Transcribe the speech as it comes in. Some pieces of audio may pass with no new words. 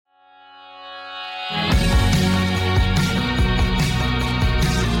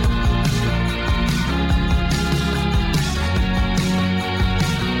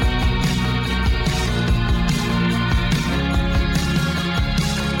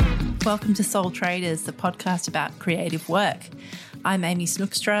Welcome to Soul Traders, the podcast about creative work. I'm Amy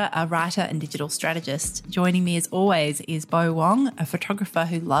Snookstra, a writer and digital strategist. Joining me as always is Bo Wong, a photographer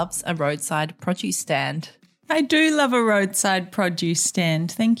who loves a roadside produce stand. I do love a roadside produce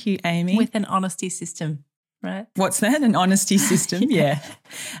stand. Thank you, Amy. With an honesty system, right? What's that? An honesty system? Yeah.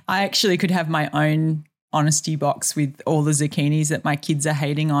 I actually could have my own honesty box with all the zucchinis that my kids are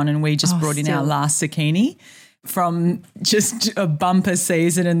hating on, and we just brought in our last zucchini from just a bumper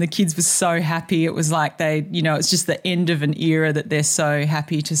season, and the kids were so happy. It was like it's just the end of an era that they're so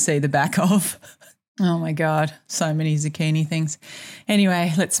happy to see the back of. Oh my God, so many zucchini things.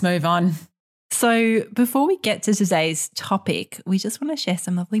 Anyway, let's move on. So before we get to today's topic, we just want to share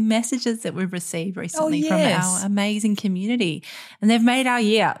some lovely messages that we've received recently from our amazing community. And they've made our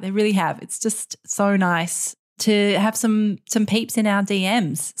year. They really have. It's just so nice to have some peeps in our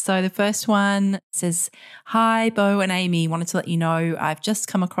DMs. So the first one says, "Hi, Bo and Amy. Wanted to let you know I've just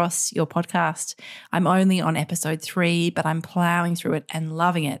come across your podcast. I'm only on episode 3, but I'm plowing through it and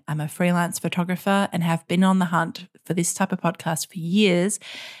loving it. I'm a freelance photographer and have been on the hunt for this type of podcast for years,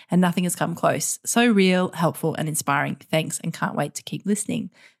 and nothing has come close. So real, helpful and inspiring. Thanks, and can't wait to keep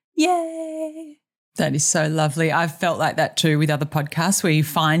listening." Yay. That is so lovely. I've felt like that too with other podcasts where you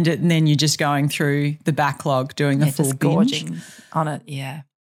find it and then you're just going through the backlog doing the full just binge. Gorging on it, yeah.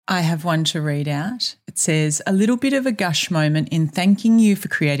 I have one to read out. It says, "A little bit of a gush moment in thanking you for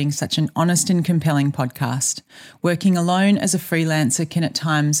creating such an honest and compelling podcast. Working alone as a freelancer can at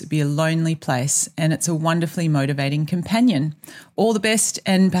times be a lonely place, and it's a wonderfully motivating companion. All the best,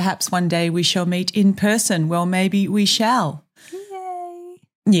 and perhaps one day we shall meet in person. Well, maybe we shall."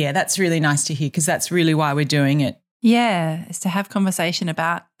 Yeah, that's really nice to hear, because that's really why we're doing it. Yeah, is to have conversation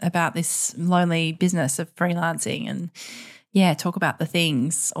about this lonely business of freelancing and, talk about the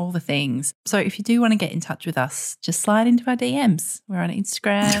things, all the things. So if you do want to get in touch with us, just slide into our DMs. We're on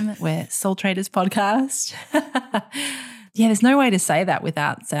Instagram. We're Soul Traders Podcast. Yeah, there's no way to say that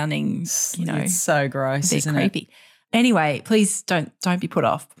without sounding, it's so gross, isn't creepy. It? Anyway, please don't be put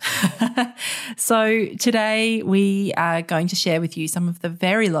off. So today we are going to share with you some of the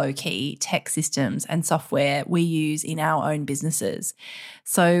very low-key tech systems and software we use in our own businesses.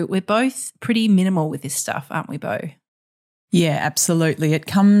 So we're both pretty minimal with this stuff, aren't we, Bo? Yeah, absolutely. It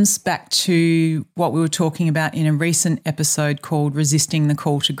comes back to what we were talking about in a recent episode called Resisting the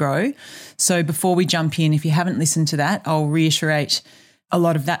Call to Grow. So before we jump in, if you haven't listened to that, I'll reiterate a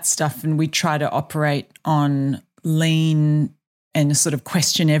lot of that stuff, and we try to operate on lean and a sort of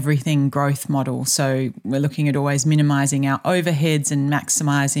question everything growth model. So we're looking at always minimizing our overheads and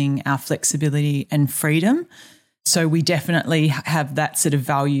maximizing our flexibility and freedom. So we definitely have that sort of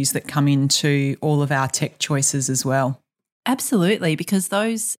values that come into all of our tech choices as well. Absolutely, because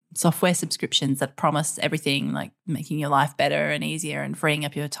those software subscriptions that promise everything, like making your life better and easier and freeing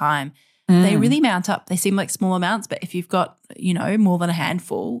up your time, they really mount up. They seem like small amounts, but if you've got, more than a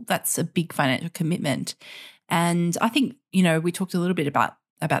handful, that's a big financial commitment. And I think, we talked a little bit about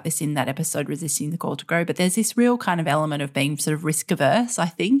this in that episode, Resisting the Call to Grow, but there's this real kind of element of being sort of risk averse, I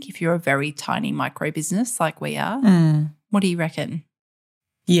think, if you're a very tiny micro business like we are. What do you reckon?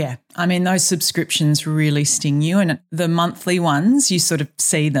 Yeah, I mean, those subscriptions really sting you, and the monthly ones, you sort of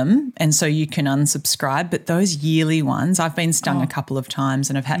see them and so you can unsubscribe, but those yearly ones, I've been stung a couple of times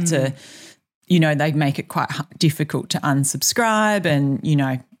and I've had to, they make it quite difficult to unsubscribe, and,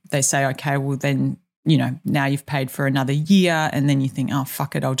 they say, okay, well then, now you've paid for another year, and then you think, oh,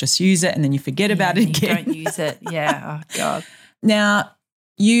 fuck it, I'll just use it, and then you forget about it again. You don't use it. Yeah, oh God. Now,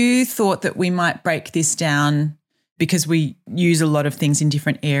 you thought that we might break this down because we use a lot of things in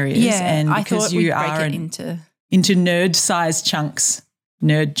different areas. Yeah, and I because thought you we'd are break it into nerd-sized chunks,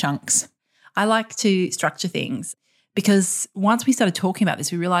 nerd chunks. I like to structure things because once we started talking about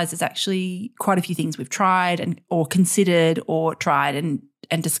this, we realised there's actually quite a few things we've tried or considered or tried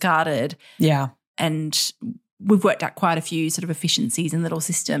and discarded. Yeah. And we've worked out quite a few sort of efficiencies and little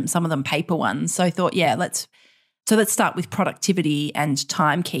systems, some of them paper ones. So I thought, let's start with productivity and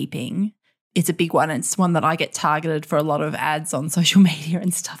timekeeping. It's a big one. And it's one that I get targeted for a lot of ads on social media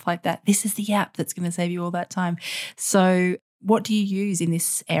and stuff like that. This is the app that's going to save you all that time. So what do you use in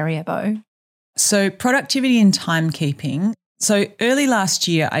this area, Bo? So productivity and timekeeping. So early last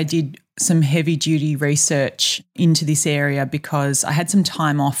year, I did some heavy duty research into this area because I had some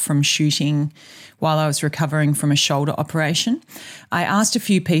time off from shooting while I was recovering from a shoulder operation. I asked a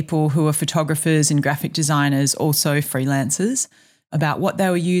few people who are photographers and graphic designers, also freelancers, about what they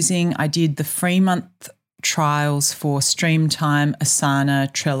were using. I did the 3-month trials for Streamtime,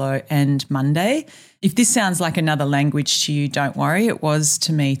 Asana, Trello and Monday. If this sounds like another language to you, don't worry, it was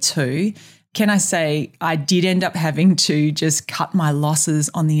to me too. can I say I did end up having to just cut my losses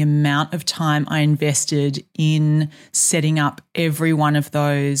on the amount of time I invested in setting up every one of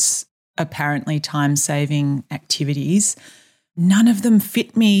those apparently time-saving activities. None of them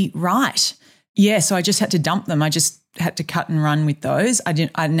fit me right. Yeah, so I just had to dump them. I just had to cut and run with those.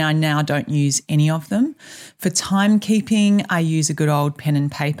 I now don't use any of them. For timekeeping, I use a good old pen and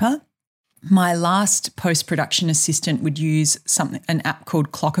paper. My last post-production assistant would use an app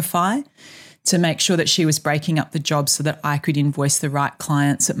called Clockify to make sure that she was breaking up the jobs so that I could invoice the right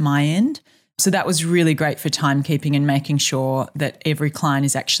clients at my end. So that was really great for timekeeping and making sure that every client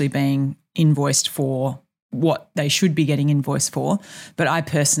is actually being invoiced for what they should be getting invoiced for. But I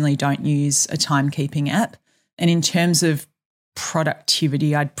personally don't use a timekeeping app. And in terms of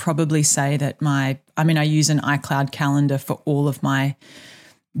productivity, I'd probably say that I use an iCloud calendar for all of my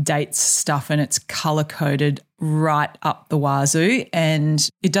dates stuff, and it's color coded right up the wazoo, and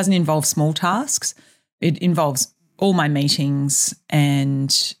it doesn't involve small tasks. It involves all my meetings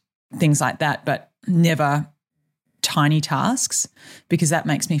and things like that, but never tiny tasks, because that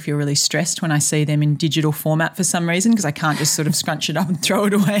makes me feel really stressed when I see them in digital format for some reason, because I can't just sort of scrunch it up and throw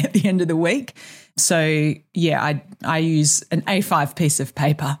it away at the end of the week. So yeah, I use an A5 piece of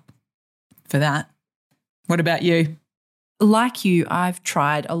paper for that. What about you? Like you, I've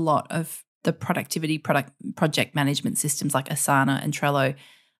tried a lot of the productivity project management systems like Asana and Trello,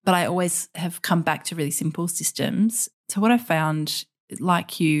 but I always have come back to really simple systems. So what I found,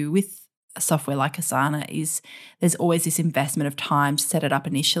 like you, with a software like Asana is there's always this investment of time to set it up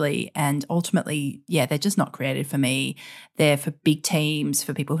initially, and ultimately, yeah, they're just not created for me. They're for big teams,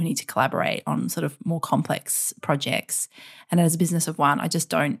 for people who need to collaborate on sort of more complex projects. And as a business of one, a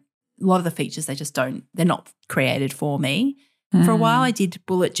lot of the features, they're not created for me. For a while, I did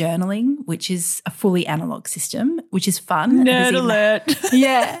bullet journaling, which is a fully analog system, which is fun. Nerd alert.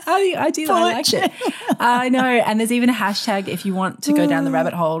 Yeah, I do. I like it. I know. And there's even a hashtag if you want to go down the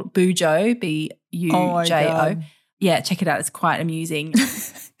rabbit hole, Bujo, B-U-J-O. Yeah, check it out. It's quite amusing.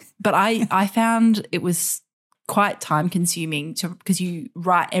 But I found it was quite time consuming because you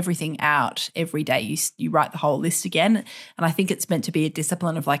write everything out every day. You write the whole list again. And I think it's meant to be a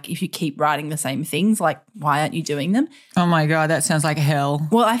discipline of like, if you keep writing the same things, like why aren't you doing them? Oh my God, that sounds like hell.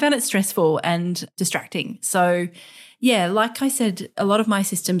 Well, I found it stressful and distracting. So yeah, like I said, a lot of my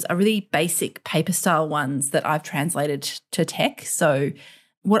systems are really basic paper style ones that I've translated to tech. So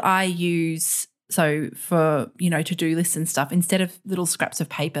what I use, so for, to-do lists and stuff, instead of little scraps of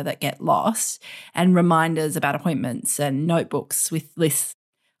paper that get lost and reminders about appointments and notebooks with lists,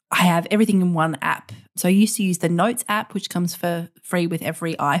 I have everything in one app. So I used to use the Notes app, which comes for free with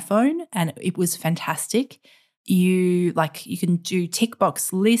every iPhone, and it was fantastic. You can do tick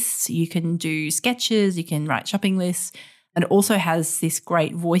box lists, you can do sketches, you can write shopping lists, and it also has this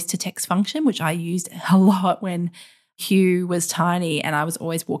great voice to text function, which I used a lot when Hugh was tiny and I was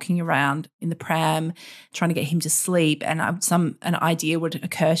always walking around in the pram trying to get him to sleep, and an idea would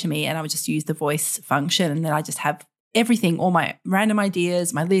occur to me and I would just use the voice function, and then I just have everything, all my random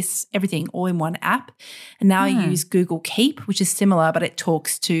ideas, my lists, everything all in one app. And now I use Google Keep, which is similar, but it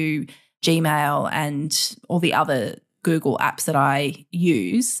talks to Gmail and all the other Google apps that I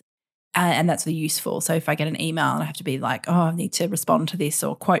use. And that's really useful. So if I get an email and I have to be like, oh, I need to respond to this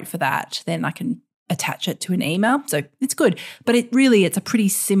or quote for that, then I can attach it to an email. So it's good. But it's a pretty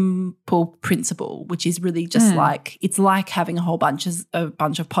simple principle, which is really just it's like having a bunch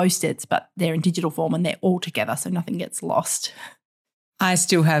of Post-its, but they're in digital form and they're all together so nothing gets lost. I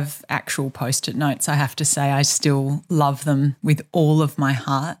still have actual Post-it notes, I have to say. I still love them with all of my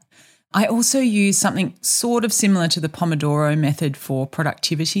heart. I also use something sort of similar to the Pomodoro method for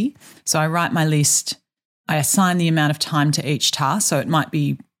productivity. So I write my list, I assign the amount of time to each task. So it might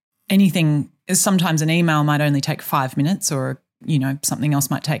be anything. Sometimes an email might only take 5 minutes, or, something else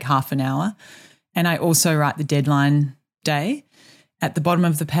might take half an hour. And I also write the deadline day. At the bottom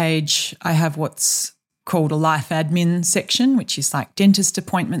of the page, I have what's called a life admin section, which is like dentist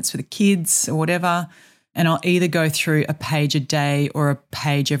appointments for the kids or whatever. And I'll either go through a page a day or a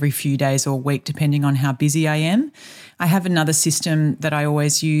page every few days or a week, depending on how busy I am. I have another system that I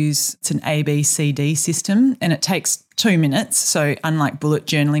always use. It's an ABCD system, and it takes 2 minutes. So unlike bullet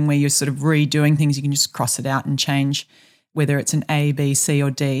journaling where you're sort of redoing things, you can just cross it out and change whether it's an A, B, C or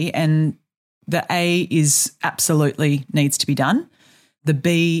D. And the A is absolutely needs to be done. The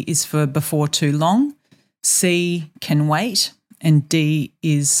B is for before too long. C can wait. And D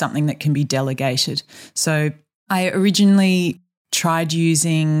is something that can be delegated. So I originally tried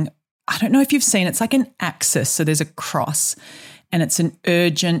using, I don't know if you've seen, it's like an axis. So there's a cross and it's an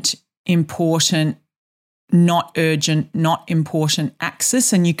urgent, important, not urgent, not important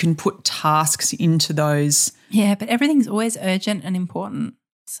axis, and you can put tasks into those. Yeah, but everything's always urgent and important.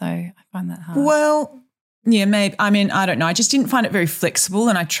 So I find that hard. Well, yeah, maybe. I mean, I don't know. I just didn't find it very flexible,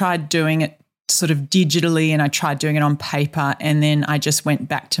 and I tried doing it sort of digitally and I tried doing it on paper, and then I just went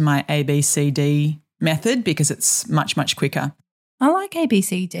back to my ABCD method because it's much, much quicker. I like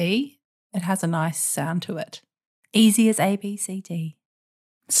ABCD. It has a nice sound to it. Easy as ABCD.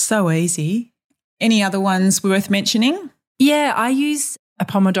 So easy. Any other ones worth mentioning? Yeah, I use a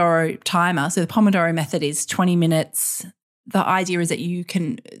Pomodoro timer. So the Pomodoro method is 20 minutes. The idea is that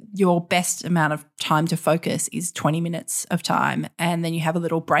your best amount of time to focus is 20 minutes of time, and then you have a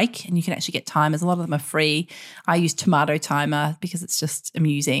little break and you can actually get timers. A lot of them are free. I use Tomato Timer because it's just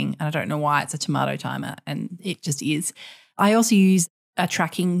amusing, and I don't know why it's a tomato timer, and it just is. I also use a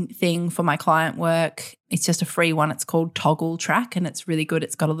tracking thing for my client work. It's just a free one. It's called Toggle Track, and it's really good.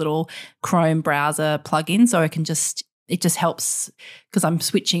 It's got a little Chrome browser plugin, so it just helps because I'm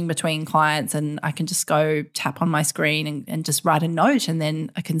switching between clients, and I can just go tap on my screen and just write a note, and then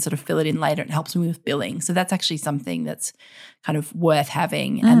I can sort of fill it in later. It helps me with billing. So that's actually something that's kind of worth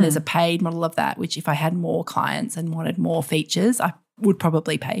having. And there's a paid model of that, which if I had more clients and wanted more features, I would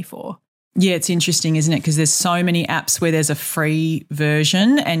probably pay for. Yeah, it's interesting, isn't it? Because there's so many apps where there's a free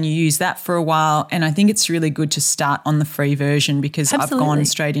version and you use that for a while, and I think it's really good to start on the free version because Absolutely. I've gone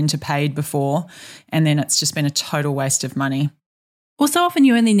straight into paid before and then it's just been a total waste of money. Well, so often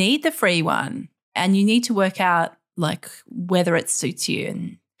you only need the free one and you need to work out like whether it suits you.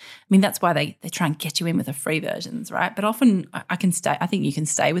 And I mean, that's why they try and get you in with the free versions, right? But often I think you can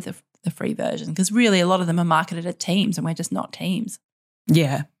stay with the free version because really a lot of them are marketed at teams and we're just not teams.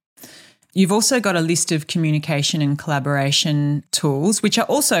 Yeah. You've also got a list of communication and collaboration tools, which are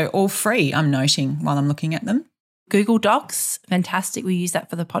also all free, I'm noting while I'm looking at them. Google Docs, fantastic. We use that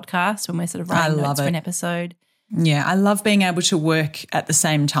for the podcast when we're sort of writing notes for an episode. Yeah, I love being able to work at the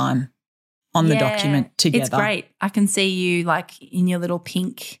same time on the document together. It's great. I can see you like in your little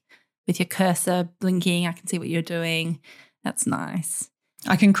pink with your cursor blinking. I can see what you're doing. That's nice.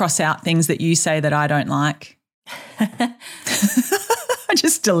 I can cross out things that you say that I don't like. I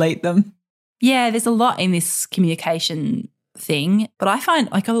just delete them. Yeah, there's a lot in this communication thing, but I find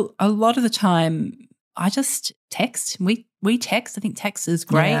like a lot of the time I just text. We text. I think text is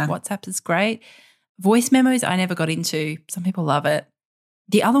great. Yeah. WhatsApp is great. Voice memos I never got into. Some people love it.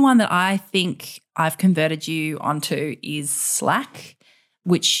 The other one that I think I've converted you onto is Slack,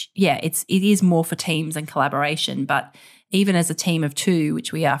 which, it is more for teams and collaboration, but even as a team of two,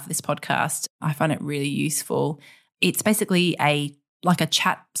 which we are for this podcast, I find it really useful. It's basically like a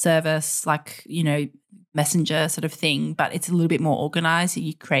chat service, like, Messenger sort of thing, but it's a little bit more organized. So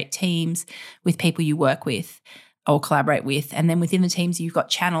you create teams with people you work with or collaborate with. And then within the teams, you've got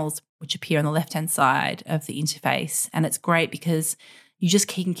channels which appear on the left-hand side of the interface. And it's great because you just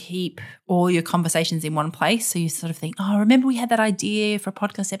can keep all your conversations in one place. So you sort of think, oh, remember we had that idea for a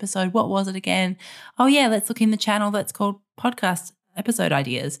podcast episode. What was it again? Oh, yeah, let's look in the channel that's called podcast episode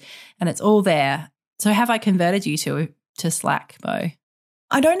ideas. And it's all there. So have I converted you to Slack, Bo?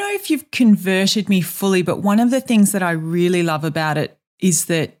 I don't know if you've converted me fully, but one of the things that I really love about it is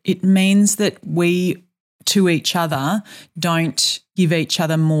that it means that we to each other don't give each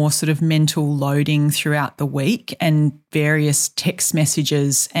other more sort of mental loading throughout the week and various text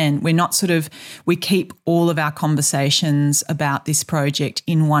messages, and we're not we keep all of our conversations about this project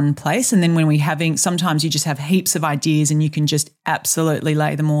in one place, and then when sometimes you just have heaps of ideas and you can just absolutely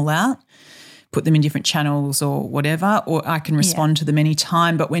lay them all out. Put them in different channels or whatever, or I can respond to them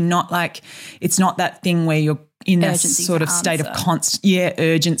anytime. But we're not it's not that thing where you're in this sort of state of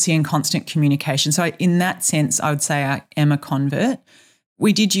urgency and constant communication. So in that sense, I would say I am a convert.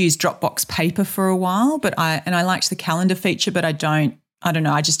 We did use Dropbox Paper for a while, but I liked the calendar feature, but I don't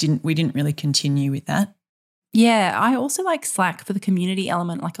know. We didn't really continue with that. Yeah, I also like Slack for the community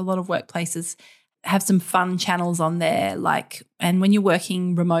element. Like a lot of workplaces have some fun channels on there, and when you're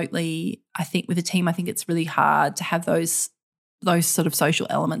working remotely, I think with a team, I think it's really hard to have those sort of social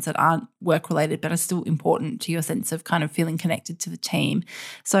elements that aren't work related but are still important to your sense of kind of feeling connected to the team.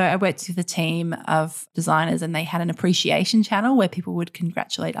 So I worked with a team of designers and they had an appreciation channel where people would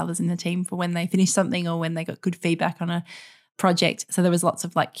congratulate others in the team for when they finished something or when they got good feedback on a project. So there was lots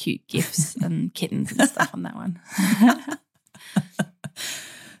of cute gifs and kittens and stuff on that one.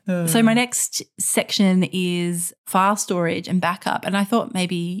 So my next section is file storage and backup, and I thought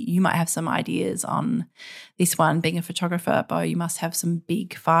maybe you might have some ideas on this one. Being a photographer, Bo, you must have some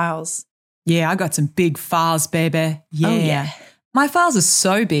big files. Yeah, I got some big files, baby. Yeah. Oh, yeah. My files are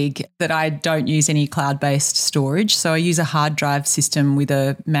so big that I don't use any cloud-based storage. So I use a hard drive system with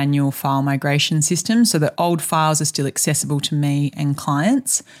a manual file migration system so that old files are still accessible to me and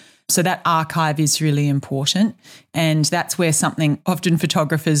clients. So that archive is really important. And that's where often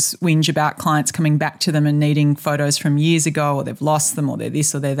photographers whinge about clients coming back to them and needing photos from years ago, or they've lost them, or they're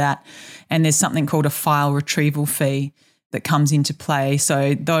this or they're that. And there's something called a file retrieval fee that comes into play.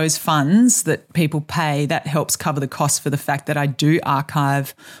 So those funds that people pay, that helps cover the cost for the fact that I do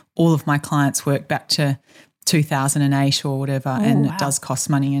archive all of my clients' work back to 2008 or whatever, and It does cost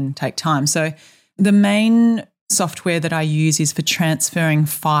money and take time. So the main software that I use is for transferring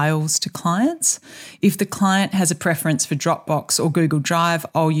files to clients. If the client has a preference for Dropbox or Google Drive,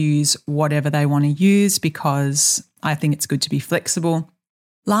 I'll use whatever they want to use because I think it's good to be flexible.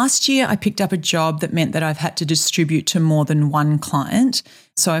 Last year, I picked up a job that meant that I've had to distribute to more than one client.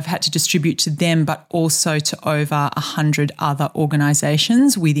 So I've had to distribute to them, but also to over 100 other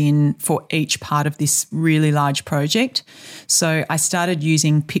organisations for each part of this really large project. So I started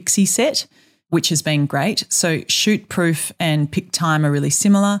using Pixieset, which has been great. So Shootproof and PicTime are really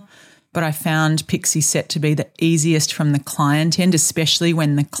similar, but I found Pixieset to be the easiest from the client end, especially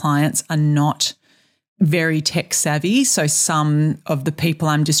when the clients are not very tech savvy. So some of the people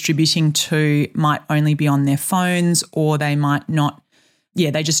I'm distributing to might only be on their phones, or they might not,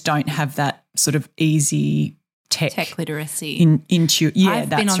 they just don't have that sort of easy tech literacy. I've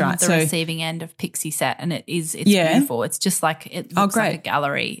been on right. the receiving end of Pixieset, and it's beautiful. It's just like, it looks like a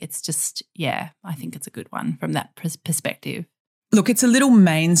gallery. It's just, I think it's a good one from that perspective. Look, it's a little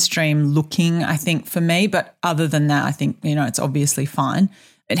mainstream looking, I think, for me, but other than that, I think, it's obviously fine.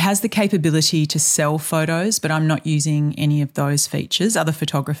 It has the capability to sell photos, but I'm not using any of those features. Other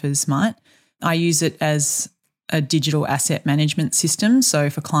photographers might. I use it as a digital asset management system, so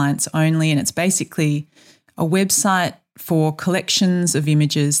for clients only, and it's basically a website for collections of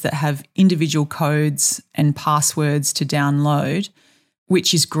images that have individual codes and passwords to download,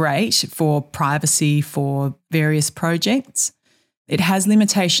 which is great for privacy for various projects. It has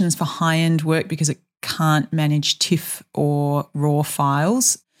limitations for high-end work because it can't manage TIFF or RAW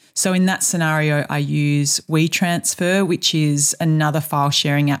files. So in that scenario, I use WeTransfer, which is another file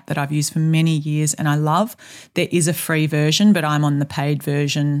sharing app that I've used for many years and I love. There is a free version, but I'm on the paid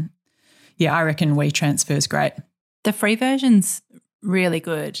version. Yeah, I reckon WeTransfer is great. The free version's really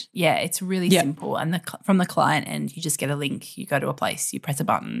good. Yeah, it's really simple. And from the client end, you just get a link, you go to a place, you press a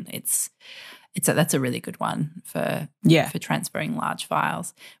button. That's a really good one for transferring large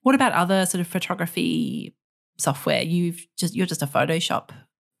files. What about other sort of photography software? You're just a Photoshop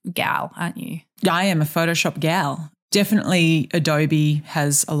gal, aren't you? Yeah, I am a Photoshop gal. Definitely Adobe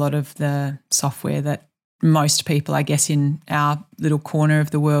has a lot of the software that most people, I guess, in our little corner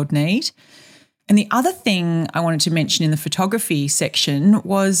of the world need. And the other thing I wanted to mention in the photography section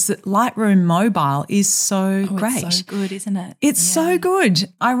was that Lightroom Mobile is so great. It's so good, isn't it? It's so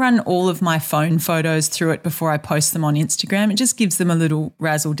good. I run all of my phone photos through it before I post them on Instagram. It just gives them a little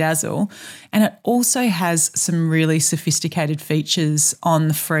razzle-dazzle. And it also has some really sophisticated features on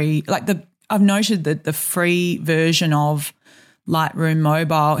the free, I've noted that the free version of Lightroom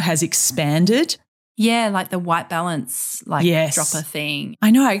Mobile has expanded. Yeah, like the white balance, dropper thing.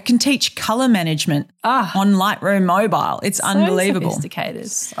 I know. It can teach colour management on Lightroom Mobile. It's unbelievable. Sophisticated.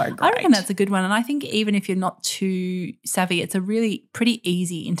 So great. I reckon that's a good one. And I think even if you're not too savvy, it's a really pretty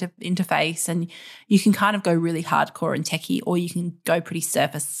easy interface, and you can kind of go really hardcore and techie, or you can go pretty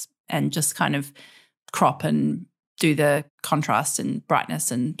surface and just kind of crop and do the contrast and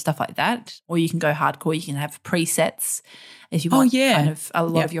brightness and stuff like that. Or you can go hardcore. You can have presets. If you want kind of a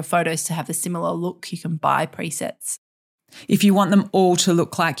lot of your photos to have a similar look, you can buy presets. If you want them all to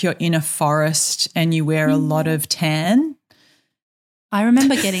look like you're in a forest and you wear a lot of tan. I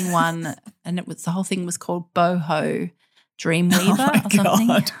remember getting one, and the whole thing was called Boho Dreamweaver or something.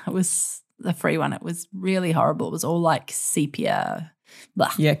 God. It was the free one. It was really horrible. It was all like sepia.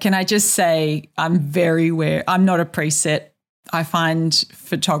 Blah. Yeah, can I just say I'm very aware. I'm not a preset. I find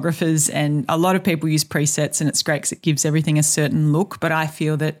photographers and a lot of people use presets, and it's great because it gives everything a certain look, but I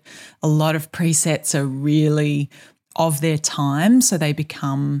feel that a lot of presets are really of their time, so they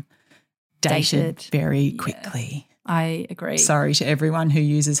become dated very quickly. I agree. Sorry to everyone who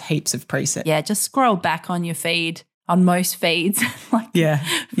uses heaps of presets. Yeah, just scroll back on your feed, on most feeds,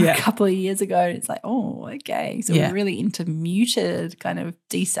 a couple of years ago. It's like, oh, okay. So we're really into muted, kind of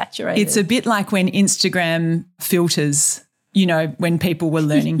desaturated. It's a bit like when Instagram filters, when people were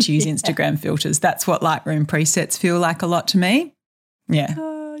learning to use Instagram filters. That's what Lightroom presets feel like a lot to me. Yeah.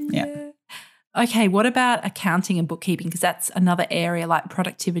 Oh, yeah. Okay, what about accounting and bookkeeping? Because that's another area like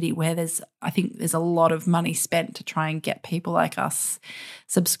productivity where I think there's a lot of money spent to try and get people like us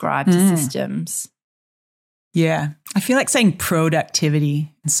subscribed to systems. Yeah. I feel like saying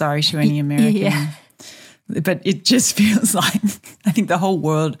productivity. Sorry to any American. Yeah. But it just feels like, I think the whole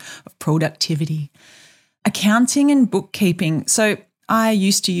world of productivity. Accounting and bookkeeping. So I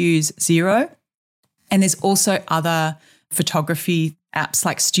used to use Xero, and there's also other photography apps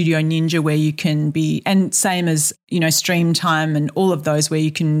like Studio Ninja where you can be, and same as, Stream Time and all of those where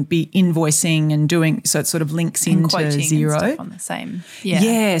you can be invoicing and doing, so it sort of links and into Xero. And stuff on the same. Yeah.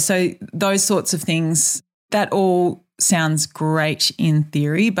 Yeah. So those sorts of things, that all sounds great in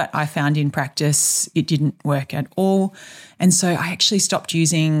theory, but I found in practice it didn't work at all. And so I actually stopped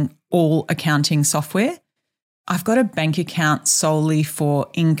using all accounting software. I've got a bank account solely for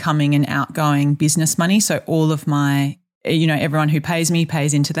incoming and outgoing business money. So all of my, everyone who pays me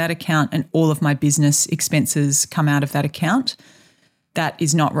pays into that account, and all of my business expenses come out of that account. That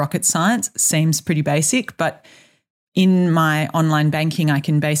is not rocket science. Seems pretty basic, but in my online banking, I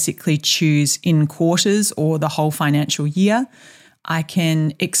can basically choose in quarters or the whole financial year. I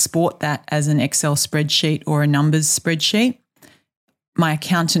can export that as an Excel spreadsheet or a numbers spreadsheet. My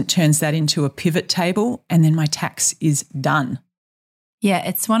accountant turns that into a pivot table, and then my tax is done. Yeah,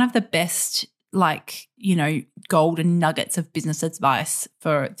 it's one of the best, golden nuggets of business advice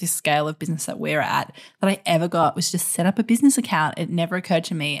for this scale of business that we're at that I ever got was just set up a business account. It never occurred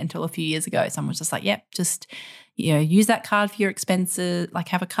to me until a few years ago. Someone was just like, yep, just use that card for your expenses, like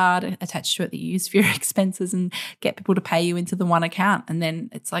have a card attached to it that you use for your expenses and get people to pay you into the one account. And then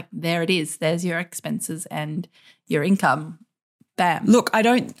it's like, there it is. There's your expenses and your income. Bam. Look, I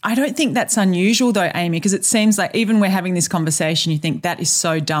don't think that's unusual though, Amy, because it seems like even we're having this conversation, you think that is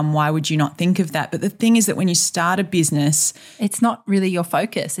so dumb. Why would you not think of that? But the thing is that when you start a business, it's not really your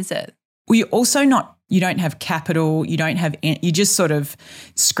focus, is it? Well, you don't have capital, you're just sort of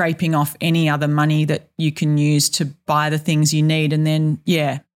scraping off any other money that you can use to buy the things you need. And then,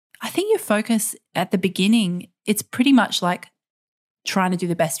 yeah. I think your focus at the beginning, it's pretty much like trying to do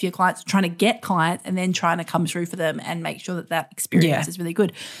the best for your clients, trying to get clients, and then trying to come through for them and make sure that experience is really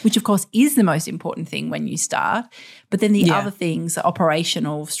good, which of course is the most important thing when you start. But then the other things,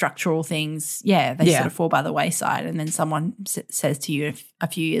 operational, structural things, they sort of fall by the wayside. And then someone says to you a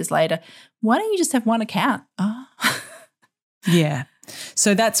few years later, why don't you just have one account? Oh. Yeah.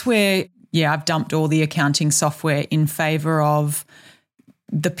 So that's where, I've dumped all the accounting software in favor of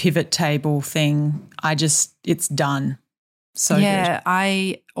the pivot table thing. It's done. So good.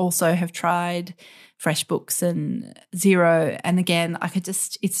 I also have tried FreshBooks and Xero, and again,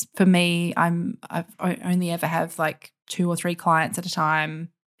 it's for me. I only ever have like 2 or 3 clients at a time,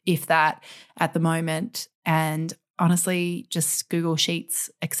 if that, at the moment. And honestly, just Google Sheets,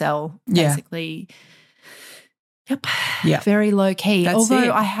 Excel, basically. Yep. Yeah. Very low key.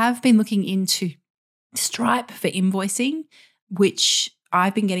 Although I have been looking into Stripe for invoicing, which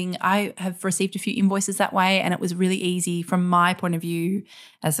I have received a few invoices that way, and it was really easy from my point of view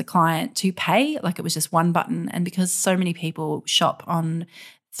as a client to pay. Like it was just one button. And because so many people shop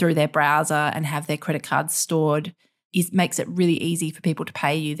through their browser and have their credit cards stored, it makes it really easy for people to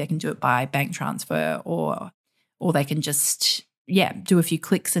pay you. They can do it by bank transfer or they can just, do a few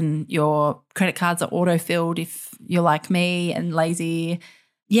clicks and your credit cards are auto-filled if you're like me and lazy.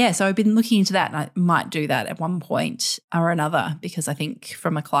 Yeah, so I've been looking into that, and I might do that at one point or another, because I think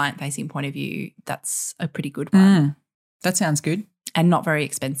from a client-facing point of view, that's a pretty good one. That sounds good. And not very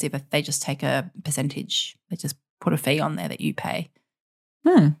expensive. They just take a percentage. They just put a fee on there that you pay.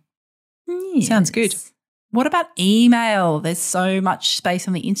 Yes. Sounds good. What about email? There's so much space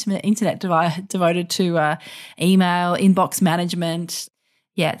on the internet devoted to email, inbox management.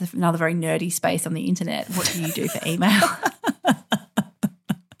 Yeah, it's another very nerdy space on the internet. What do you do for email?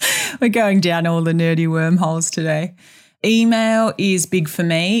 We're going down all the nerdy wormholes today. Email is big for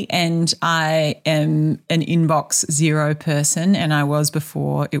me, and I am an inbox zero person, and I was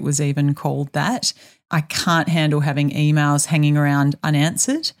before it was even called that. I can't handle having emails hanging around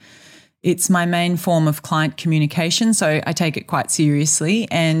unanswered. It's my main form of client communication, so I take it quite seriously,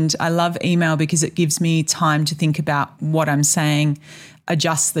 and I love email because it gives me time to think about what I'm saying,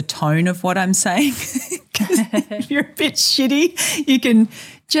 adjust the tone of what I'm saying. If you're a bit shitty, you can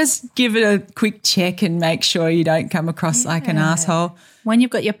just give it a quick check and make sure you don't come across like an asshole. When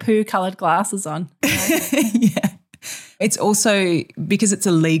you've got your poo-coloured glasses on. Yeah. It's also because it's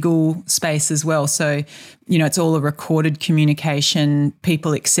a legal space as well. So, it's all a recorded communication.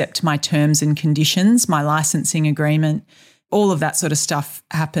 People accept my terms and conditions, my licensing agreement. All of that sort of stuff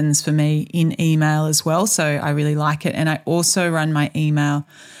happens for me in email as well. So I really like it. And I also run my email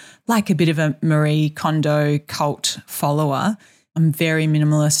like a bit of a Marie Kondo cult follower, I'm very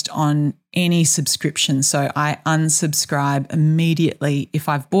minimalist on any subscription. So I unsubscribe immediately. If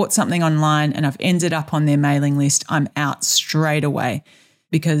I've bought something online and I've ended up on their mailing list, I'm out straight away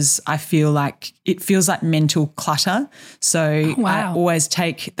because I feel like it feels like mental clutter. So I always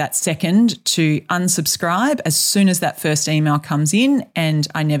take that second to unsubscribe as soon as that first email comes in, and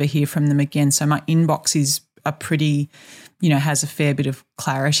I never hear from them again. So my inbox is a pretty, has a fair bit of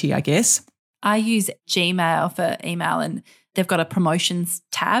clarity, I guess. I use Gmail for email, and they've got a promotions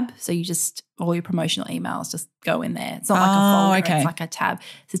tab. So all your promotional emails just go in there. It's not like a folder, okay. It's like a tab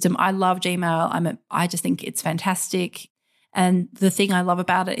system. I love Gmail. I just think it's fantastic. And the thing I love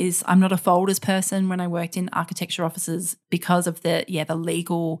about it is I'm not a folders person. When I worked in architecture offices, because of the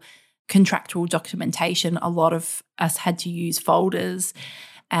legal contractual documentation, a lot of us had to use folders.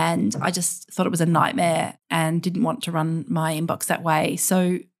 And I just thought it was a nightmare and didn't want to run my inbox that way.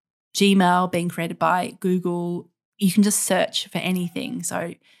 So Gmail being created by Google, you can just search for anything.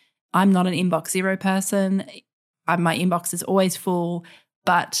 So I'm not an inbox zero person. My inbox is always full,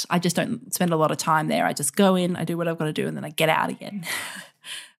 but I just don't spend a lot of time there. I just go in, I do what I've got to do, and then I get out again.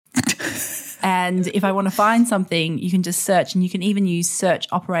 And if I want to find something, you can just search, and you can even use search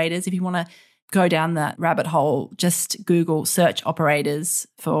operators. If you want to go down that rabbit hole, just Google search operators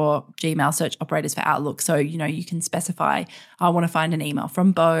for Gmail, search operators for Outlook. So, you can specify, I want to find an email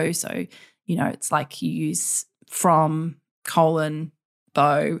from Bo. So, it's like you use from : Bo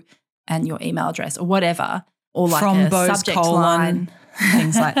and your email address or whatever, or like from a Bo's subject line.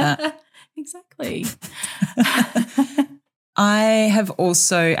 Things like that. Exactly. I have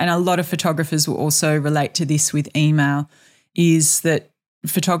also, and a lot of photographers will also relate to this with email, is that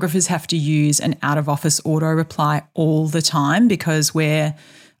photographers have to use an out-of-office auto reply all the time because we're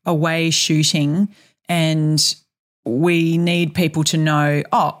away shooting and we need people to know,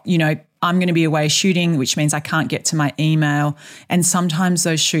 I'm going to be away shooting, which means I can't get to my email. And sometimes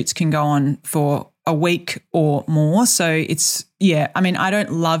those shoots can go on for a week or more. So I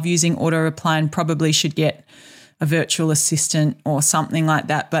don't love using auto reply and probably should get a virtual assistant or something like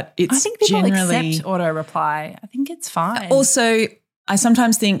that. But it's I think people generally accept auto reply. I think it's fine. Also, I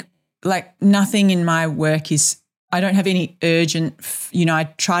sometimes think like nothing in my work I don't have any urgent, I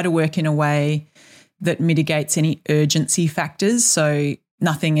try to work in a way that mitigates any urgency factors. So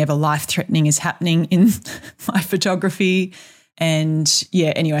nothing ever life-threatening is happening in my photography. And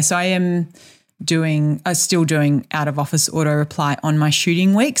anyway, so I'm still doing out-of-office auto-reply on my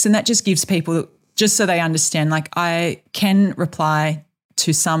shooting weeks, and that just gives people, just so they understand, like I can reply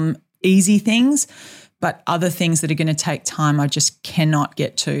to some easy things, but other things that are going to take time I just cannot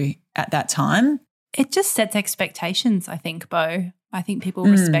get to at that time. It just sets expectations, I think, Bo. I think people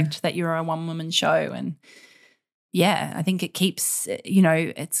respect that you're a one-woman show, and I think it keeps,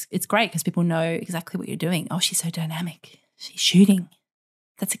 it's great because people know exactly what you're doing. Oh, she's so dynamic. She's shooting.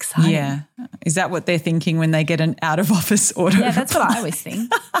 That's exciting. Yeah. Is that what they're thinking when they get an out-of-office auto? Yeah, that's what I always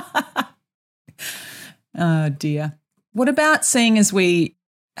think. Oh, dear. What about, seeing as we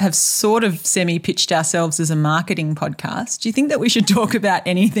have sort of semi-pitched ourselves as a marketing podcast, do you think that we should talk about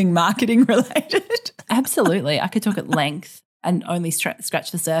anything marketing related? Absolutely. I could talk at length and only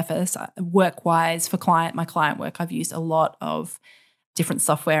scratch the surface. Work-wise, for my client work, I've used a lot of different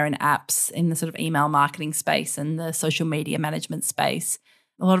software and apps in the sort of email marketing space and the social media management space.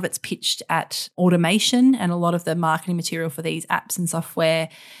 A lot of it's pitched at automation, and a lot of the marketing material for these apps and software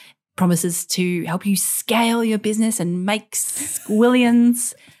promises to help you scale your business and make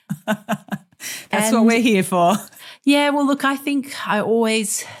squillions. That's what we're here for. Yeah, well, look, I think I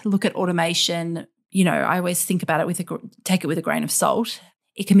always look at automation, I always think about it take it with a grain of salt.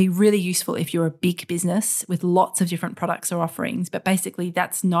 It can be really useful if you're a big business with lots of different products or offerings, but basically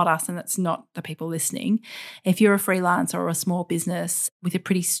that's not us and that's not the people listening. If you're a freelancer or a small business with a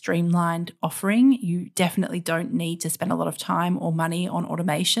pretty streamlined offering, you definitely don't need to spend a lot of time or money on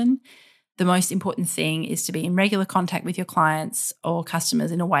automation. The most important thing is to be in regular contact with your clients or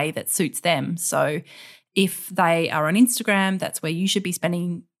customers in a way that suits them. So if they are on Instagram, that's where you should be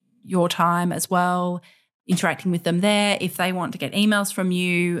spending your time as well, interacting with them there. If they want to get emails from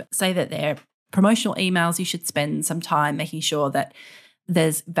you, say that they're promotional emails, you should spend some time making sure that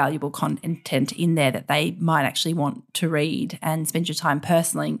there's valuable content in there that they might actually want to read, and spend your time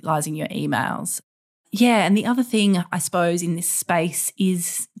personalizing your emails. Yeah, and the other thing, I suppose, in this space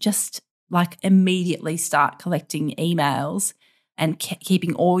is just like immediately start collecting emails and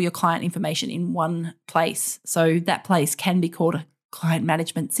keeping all your client information in one place. So that place can be called a client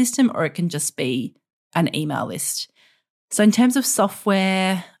management system, or it can just be an email list. So in terms of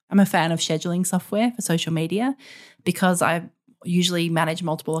software, I'm a fan of scheduling software for social media because I usually manage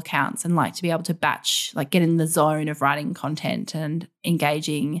multiple accounts and like to be able to batch, like get in the zone of writing content and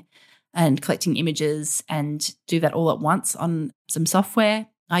engaging and collecting images and do that all at once on some software.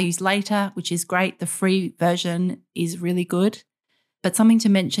 I use Later, which is great. The free version is really good. But something to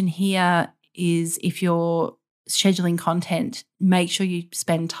mention here is if you're scheduling content, make sure you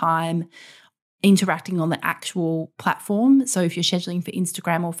spend time interacting on the actual platform. So if you're scheduling for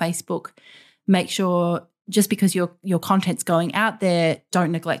Instagram or Facebook, make sure just because your content's going out there,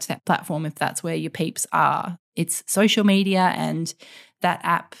 don't neglect that platform if that's where your peeps are. It's social media, and that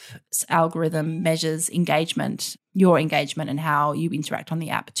app's algorithm measures engagement, your engagement, and how you interact on the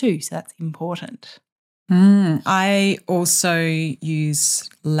app too. So that's important. I also use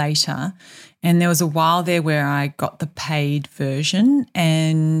Later, and there was a while there where I got the paid version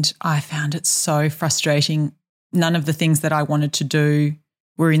and I found it so frustrating. None of the things that I wanted to do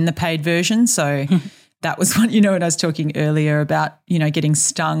were in the paid version. So that was one, when I was talking earlier about, getting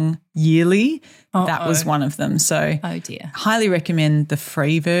stung yearly, that was one of them. So dear. Highly recommend the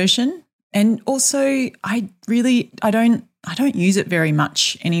free version. And also I don't use it very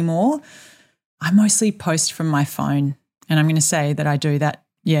much anymore. I mostly post from my phone, and I'm going to say that I do that,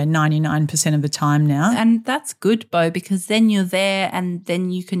 99% of the time now. And that's good, Bo, because then you're there and then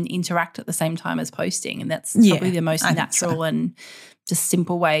you can interact at the same time as posting, and that's probably the most natural and just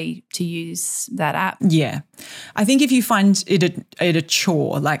simple way to use that app. Yeah. I think if you find it a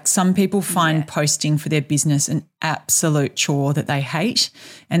chore, like some people find posting for their business an absolute chore that they hate,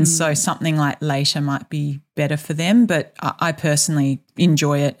 and so something like Later might be better for them, but I personally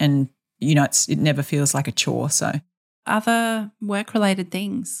enjoy it, and it never feels like a chore. So, other work-related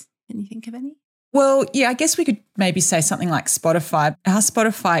things, can you think of any? Well, I guess we could maybe say something like Spotify. Our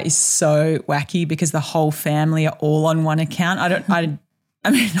Spotify is so wacky because the whole family are all on one account. I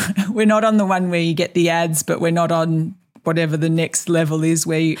mean, we're not on the one where you get the ads, but we're not on whatever the next level is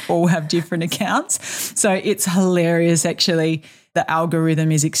where you all have different accounts. So it's hilarious, actually. The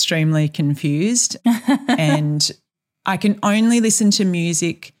algorithm is extremely confused, and I can only listen to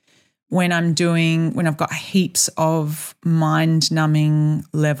music when I've got heaps of mind-numbing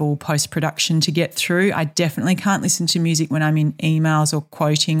level post-production to get through. I definitely can't listen to music when I'm in emails or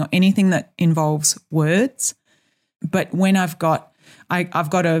quoting or anything that involves words. But when I've got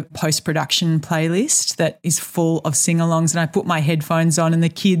a post-production playlist that is full of sing-alongs, and I put my headphones on and the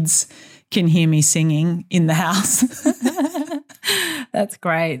kids can hear me singing in the house. That's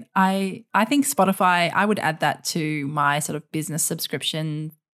great. I think Spotify, I would add that to my sort of business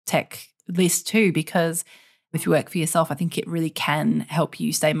subscription tech list too, because if you work for yourself, I think it really can help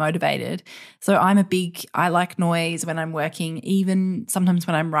you stay motivated. So I like noise when I'm working, even sometimes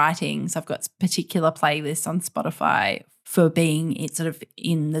when I'm writing. So I've got particular playlists on Spotify for being sort of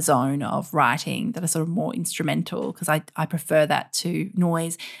in the zone of writing that are sort of more instrumental, because I prefer that to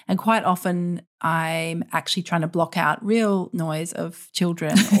noise. And quite often I'm actually trying to block out real noise of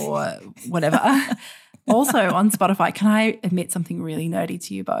children or whatever. Also on Spotify, can I admit something really nerdy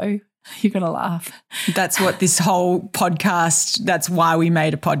to you, Bo? You're going to laugh. That's what this whole podcast, that's why we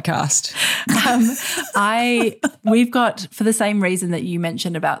made a podcast. We've got, for the same reason that you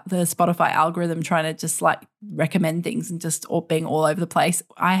mentioned about the Spotify algorithm trying to just like recommend things and just being all over the place,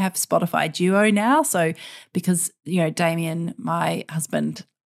 I have Spotify Duo now. So because, Damien, my husband,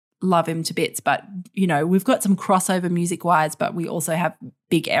 love him to bits, but, we've got some crossover music-wise, but we also have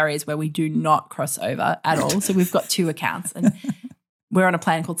big areas where we do not cross over at all. So we've got two accounts, and we're on a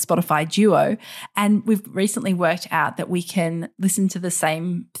plan called Spotify Duo, and we've recently worked out that we can listen to the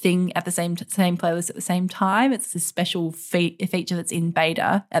same thing at the same playlist at the same time. It's this special feature that's in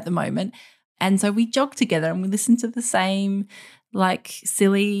beta at the moment. And so we jog together and we listen to the same like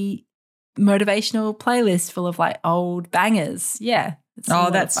silly motivational playlist full of like old bangers. Yeah.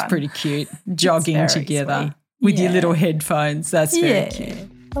 That's pretty cute. Jogging together sweet. With your little headphones. That's very cute.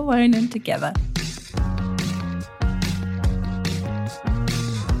 Alone and together.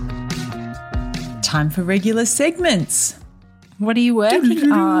 Time for regular segments. What are you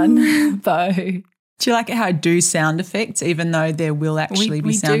working on, Bo? Do you like how I do sound effects, even though there will actually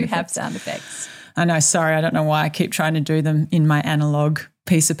be sound effects? We do have sound effects. I know, sorry, I don't know why I keep trying to do them in my analog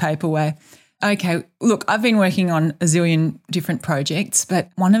piece of paper way. Okay, look, I've been working on a zillion different projects, but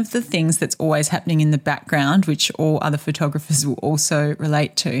one of the things that's always happening in the background, which all other photographers will also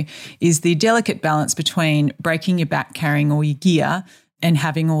relate to, is the delicate balance between breaking your back carrying all your gear and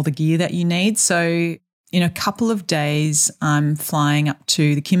having all the gear that you need. So in a couple of days, I'm flying up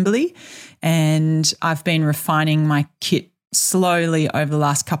to the Kimberley, and I've been refining my kit slowly over the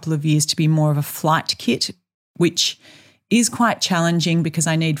last couple of years to be more of a flight kit, which is quite challenging because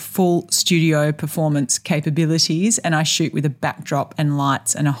I need full studio performance capabilities and I shoot with a backdrop and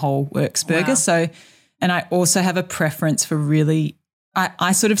lights and a whole Worksburger. Wow. So, and I also have a preference for really,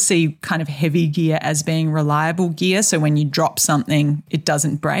 I sort of see kind of heavy gear as being reliable gear. So when you drop something, it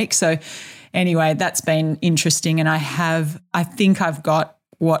doesn't break. So anyway, that's been interesting. And I think I've got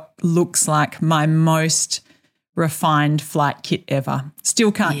what looks like my most refined flight kit ever.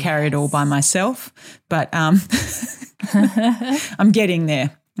 Still can't carry it all by myself, but I'm getting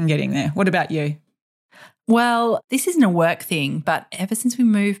there. What about you? Well, this isn't a work thing, but ever since we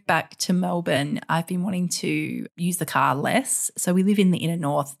moved back to Melbourne, I've been wanting to use the car less. So we live in the inner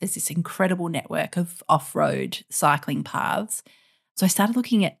north. There's this incredible network of off-road cycling paths. So I started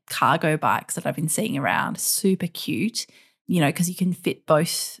looking at cargo bikes that I've been seeing around, super cute, because you can fit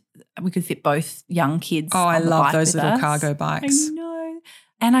both. We could fit both young kids. Oh, I love those little us. Cargo bikes. I know.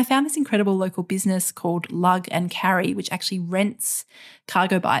 And I found this incredible local business called Lug and Carry, which actually rents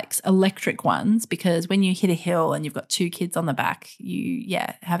cargo bikes, electric ones, because when you hit a hill and you've got two kids on the back,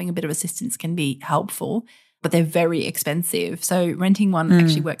 having a bit of assistance can be helpful, but they're very expensive. So renting one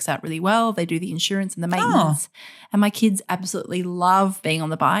actually works out really well. They do the insurance and the maintenance. And my kids absolutely love being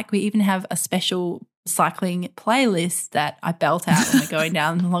on the bike. We even have a special cycling playlist that I belt out when we're going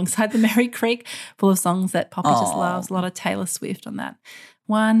down alongside the Merri Creek, full of songs that Poppy just loves. A lot of Taylor Swift on that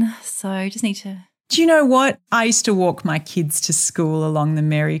one. So just need to. Do you know what? I used to walk my kids to school along the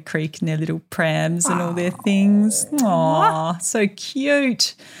Merri Creek in their little prams and all their things. Aw, so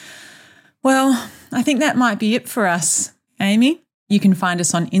cute. Well, I think that might be it for us, Amy. You can find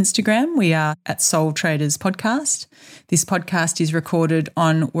us on Instagram. We are at Soul Traders Podcast. This podcast is recorded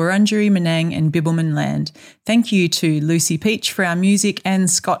on Wurundjeri, Menang and Bibbulmun land. Thank you to Lucy Peach for our music and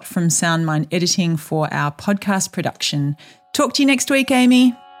Scott from Soundmind Editing for our podcast production. Talk to you next week,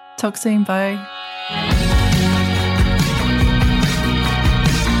 Amy. Talk soon, Bo.